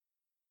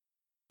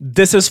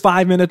This is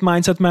 5-Minute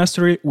Mindset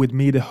Mastery with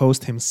me, the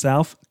host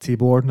himself,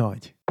 Tibor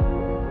Nagy.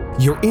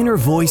 Your inner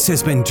voice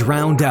has been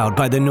drowned out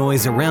by the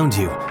noise around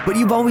you, but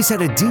you've always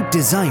had a deep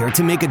desire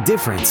to make a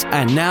difference,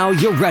 and now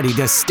you're ready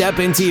to step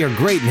into your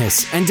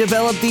greatness and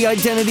develop the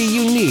identity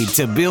you need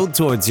to build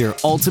towards your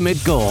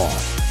ultimate goal.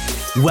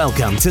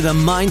 Welcome to the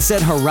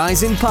Mindset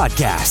Horizon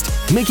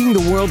podcast. Making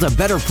the world a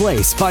better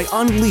place by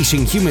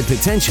unleashing human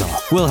potential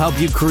will help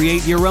you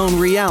create your own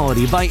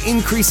reality by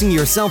increasing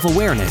your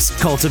self-awareness,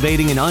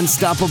 cultivating an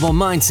unstoppable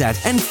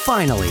mindset, and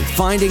finally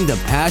finding the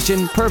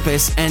passion,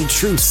 purpose, and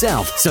true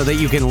self so that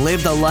you can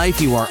live the life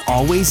you are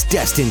always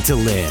destined to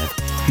live.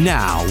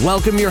 Now,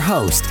 welcome your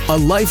host, a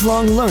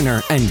lifelong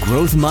learner and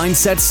growth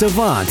mindset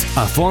savant,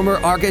 a former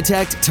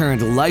architect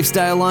turned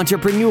lifestyle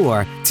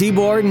entrepreneur,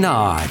 Tibor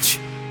Nagy.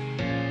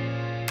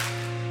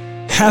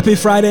 Happy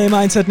Friday,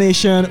 Mindset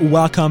Nation.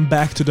 Welcome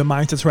back to the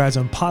Mindset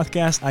Horizon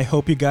podcast. I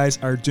hope you guys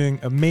are doing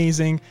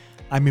amazing.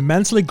 I'm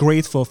immensely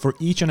grateful for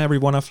each and every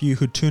one of you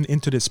who tuned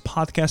into this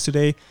podcast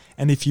today.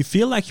 And if you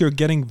feel like you're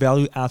getting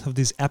value out of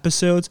these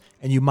episodes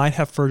and you might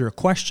have further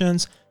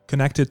questions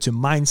connected to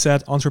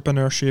mindset,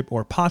 entrepreneurship,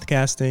 or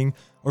podcasting,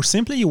 or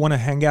simply you want to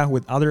hang out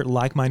with other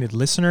like-minded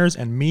listeners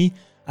and me,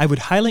 I would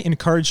highly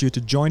encourage you to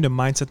join the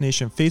Mindset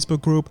Nation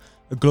Facebook group,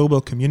 a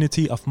global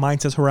community of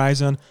Mindset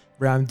Horizon,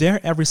 where I'm there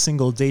every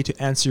single day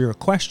to answer your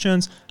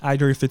questions,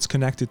 either if it's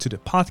connected to the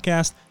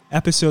podcast,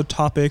 episode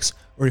topics,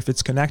 or if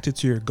it's connected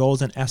to your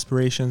goals and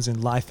aspirations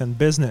in life and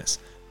business.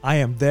 I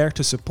am there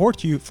to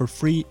support you for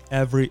free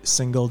every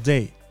single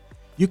day.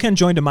 You can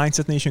join the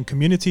Mindset Nation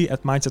community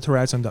at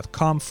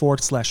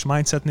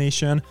mindsethorizon.com/Mindset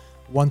Nation.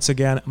 Once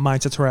again,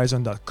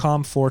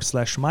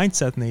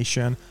 mindsethorizon.com/Mindset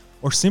Nation,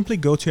 or simply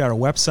go to our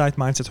website,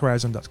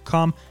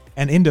 mindsethorizon.com,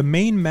 and in the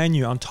main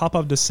menu on top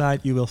of the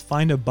site, you will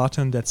find a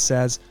button that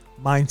says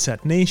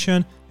Mindset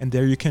Nation, and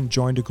there you can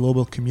join the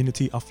global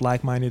community of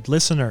like-minded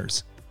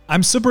listeners.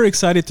 I'm super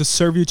excited to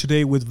serve you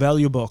today with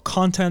valuable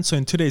content. So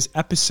in today's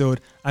episode,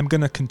 I'm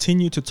going to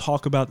continue to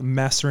talk about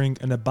mastering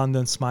an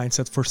abundance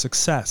mindset for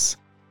success.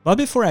 But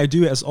before I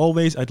do, as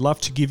always, I'd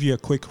love to give you a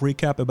quick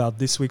recap about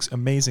this week's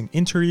amazing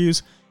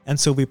interviews. And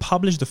so we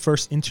published the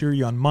first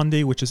interview on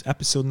Monday, which is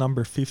episode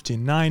number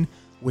 59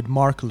 with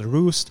Mark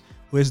LaRouste,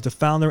 who is the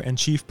founder and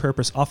chief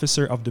purpose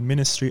officer of the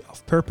Ministry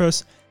of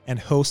Purpose and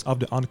host of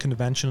the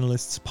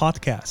Unconventionalists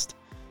podcast.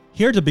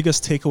 Here are the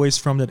biggest takeaways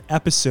from that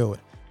episode.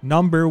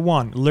 Number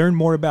 1, learn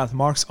more about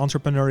Mark's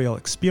entrepreneurial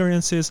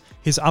experiences,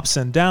 his ups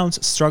and downs,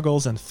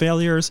 struggles and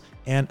failures,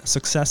 and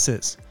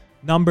successes.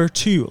 Number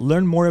 2,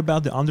 learn more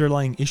about the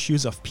underlying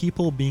issues of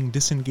people being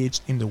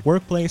disengaged in the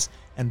workplace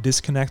and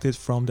disconnected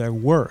from their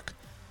work.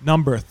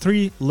 Number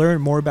 3,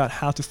 learn more about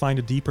how to find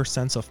a deeper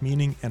sense of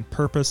meaning and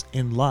purpose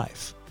in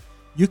life.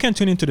 You can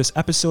tune into this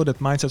episode at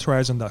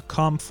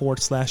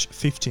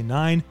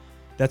mindsethorizon.com/59.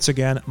 That's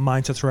again,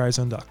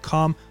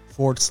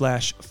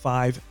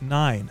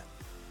 mindsethorizon.com/59.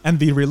 And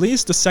we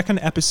released the second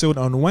episode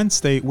on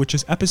Wednesday, which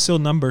is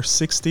episode number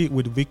 60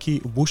 with Vicky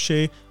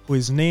Boucher, who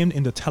is named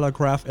in the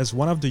Telegraph as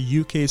one of the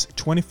UK's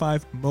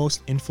 25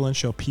 most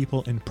influential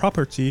people in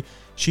property.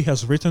 She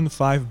has written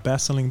 5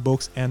 best-selling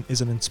books and is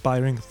an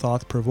inspiring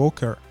thought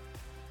provoker.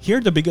 Here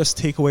are the biggest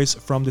takeaways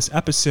from this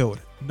episode.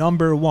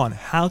 Number 1,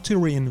 how to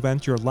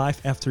reinvent your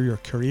life after your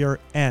career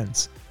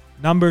ends.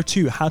 Number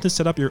 2, how to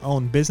set up your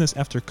own business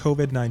after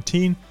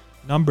COVID-19.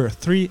 Number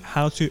 3,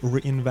 how to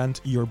reinvent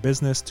your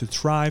business to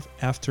thrive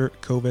after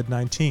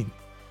COVID-19.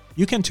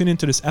 You can tune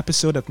into this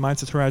episode at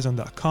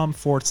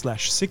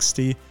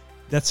mindsethorizon.com/60.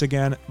 That's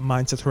again,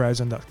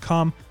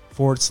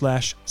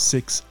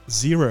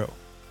 mindsethorizon.com/60.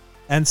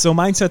 And so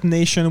Mindset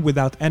Nation,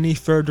 without any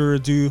further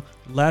ado,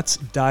 let's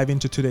dive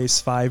into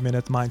today's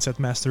 5-minute Mindset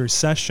Mastery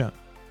session.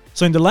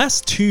 So in the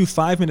last 2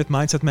 5-minute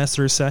Mindset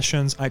Mastery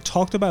sessions, I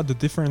talked about the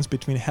difference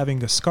between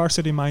having a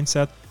scarcity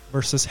mindset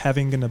versus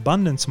having an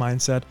abundance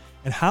mindset,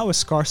 and how a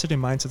scarcity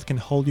mindset can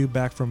hold you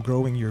back from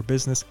growing your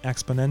business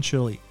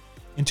exponentially.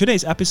 In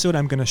today's episode,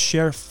 I'm going to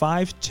share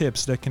 5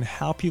 tips that can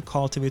help you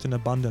cultivate an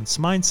abundance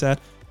mindset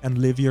and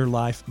live your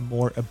life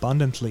more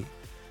abundantly.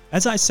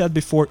 As I said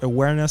before,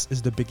 awareness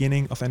is the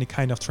beginning of any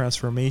kind of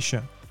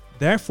transformation.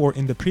 Therefore,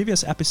 in the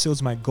previous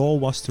episodes, my goal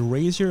was to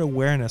raise your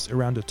awareness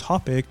around the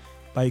topic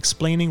by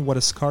explaining what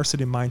a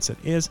scarcity mindset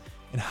is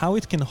and how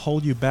it can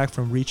hold you back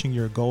from reaching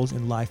your goals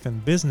in life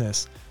and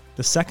business.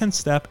 The second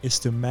step is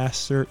to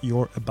master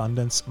your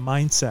abundance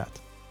mindset.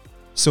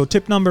 So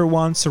tip number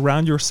 1,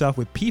 surround yourself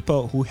with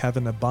people who have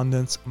an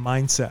abundance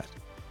mindset.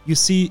 You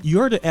see,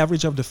 you're the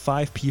average of the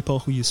 5 people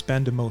who you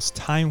spend the most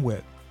time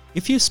with.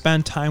 If you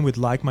spend time with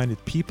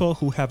like-minded people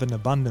who have an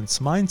abundance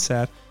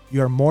mindset,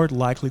 you are more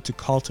likely to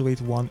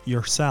cultivate one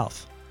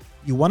yourself.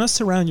 You want to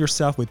surround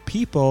yourself with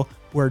people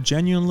who are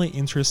genuinely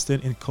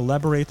interested in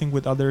collaborating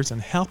with others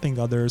and helping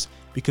others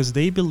because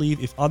they believe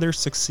if others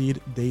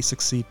succeed, they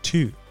succeed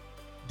too.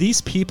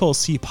 These people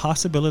see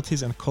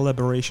possibilities and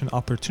collaboration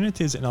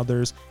opportunities in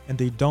others, and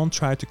they don't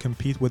try to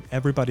compete with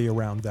everybody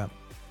around them.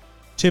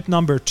 Tip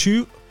number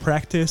 2,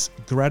 practice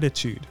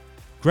gratitude.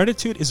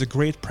 Gratitude is a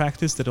great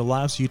practice that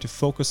allows you to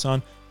focus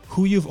on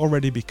who you've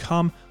already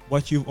become,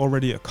 what you've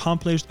already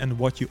accomplished and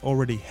what you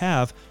already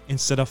have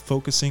instead of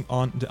focusing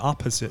on the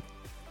opposite.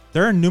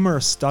 There are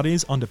numerous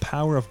studies on the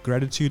power of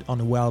gratitude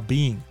on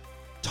well-being.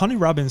 Tony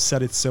Robbins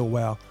said it so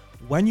well: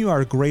 when you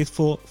are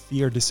grateful,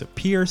 fear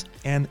disappears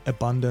and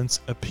abundance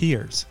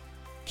appears.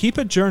 Keep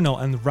a journal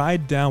and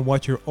write down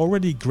what you're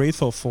already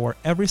grateful for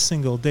every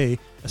single day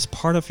as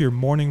part of your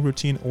morning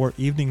routine or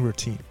evening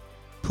routine.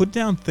 Put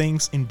down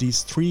things in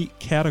these 3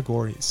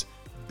 categories.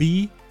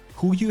 Be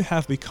who you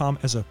have become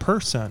as a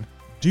person.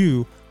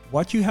 Do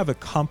what you have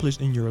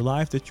accomplished in your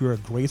life that you are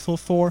grateful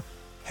for.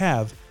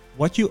 Have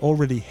what you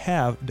already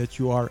have that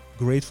you are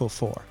grateful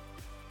for.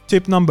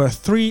 Tip number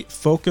 3,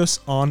 focus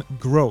on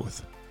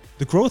growth.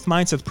 The growth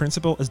mindset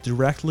principle is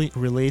directly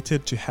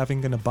related to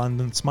having an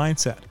abundance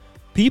mindset.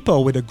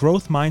 People with a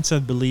growth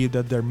mindset believe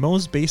that their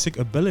most basic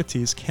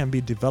abilities can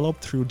be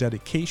developed through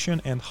dedication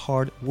and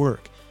hard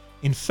work.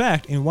 In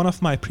fact, in one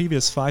of my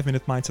previous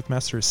 5-minute Mindset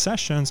Mastery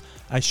sessions,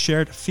 I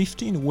shared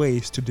 15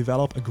 ways to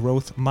develop a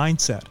growth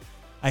mindset.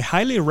 I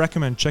highly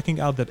recommend checking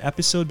out that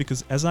episode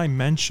because, as I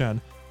mentioned,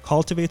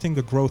 cultivating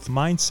a growth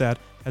mindset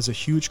has a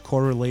huge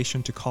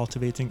correlation to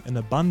cultivating an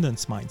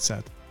abundance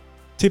mindset.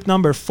 Tip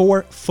number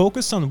 4,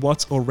 focus on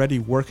what's already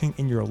working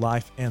in your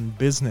life and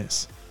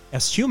business.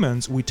 As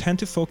humans, we tend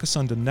to focus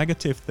on the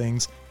negative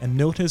things and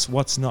notice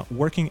what's not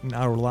working in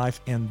our life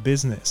and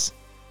business.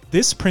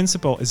 This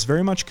principle is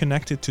very much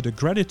connected to the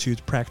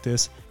gratitude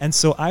practice, and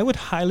so I would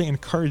highly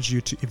encourage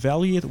you to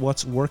evaluate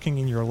what's working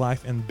in your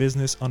life and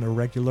business on a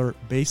regular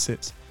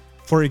basis.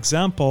 For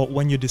example,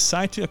 when you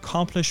decide to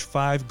accomplish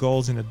 5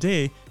 goals in a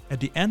day, at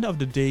the end of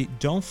the day,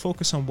 don't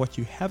focus on what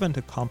you haven't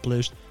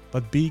accomplished,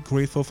 but be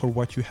grateful for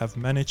what you have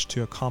managed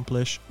to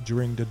accomplish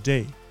during the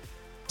day.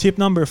 Tip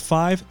number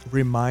 5,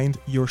 remind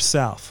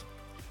yourself.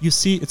 You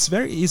see, it's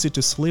very easy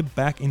to slip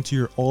back into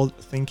your old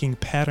thinking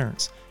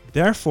patterns.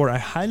 Therefore, I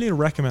highly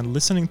recommend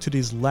listening to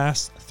these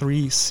last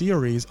 3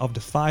 series of the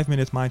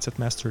 5-minute Mindset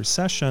Mastery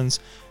sessions,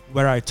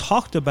 where I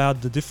talked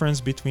about the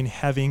difference between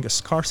having a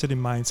scarcity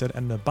mindset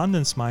and an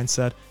abundance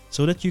mindset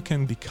so that you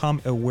can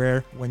become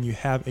aware when you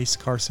have a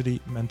scarcity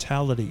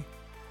mentality.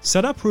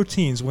 Set up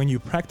routines when you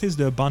practice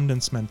the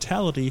abundance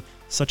mentality,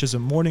 such as a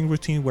morning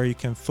routine where you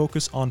can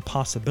focus on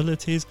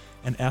possibilities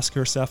and ask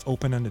yourself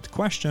open-ended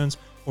questions,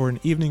 or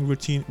an evening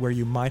routine where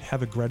you might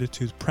have a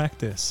gratitude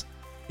practice.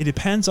 It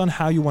depends on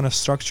how you want to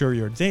structure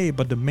your day,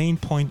 but the main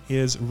point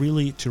is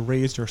really to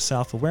raise your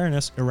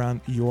self-awareness around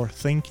your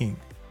thinking.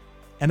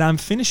 And I'm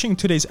finishing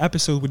today's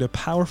episode with a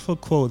powerful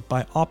quote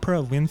by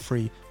Oprah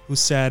Winfrey, who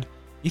said,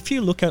 "If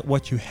you look at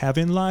what you have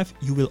in life,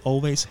 you will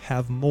always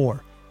have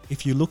more.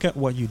 If you look at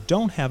what you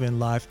don't have in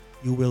life,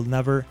 you will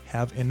never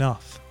have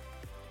enough."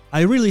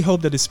 I really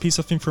hope that this piece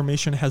of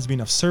information has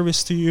been of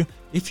service to you.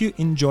 If you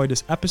enjoyed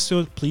this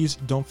episode, please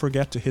don't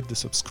forget to hit the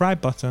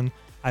subscribe button.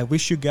 I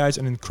wish you guys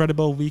an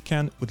incredible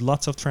weekend with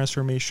lots of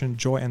transformation,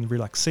 joy, and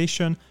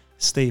relaxation.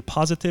 Stay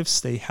positive,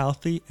 stay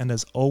healthy, and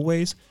as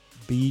always,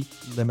 be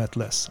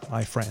limitless,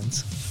 my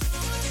friends.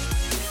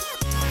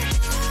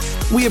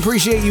 We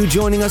appreciate you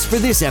joining us for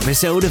this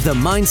episode of the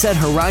Mindset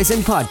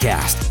Horizon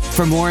podcast.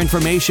 For more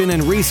information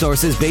and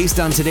resources based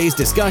on today's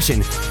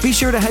discussion, be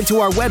sure to head to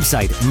our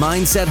website,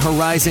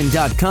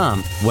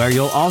 mindsethorizon.com, where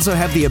you'll also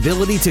have the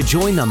ability to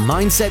join the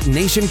Mindset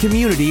Nation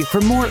community for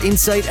more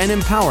insight and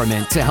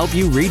empowerment to help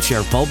you reach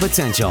your full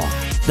potential.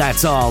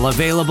 That's all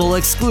available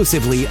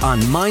exclusively on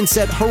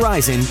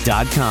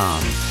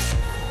mindsethorizon.com.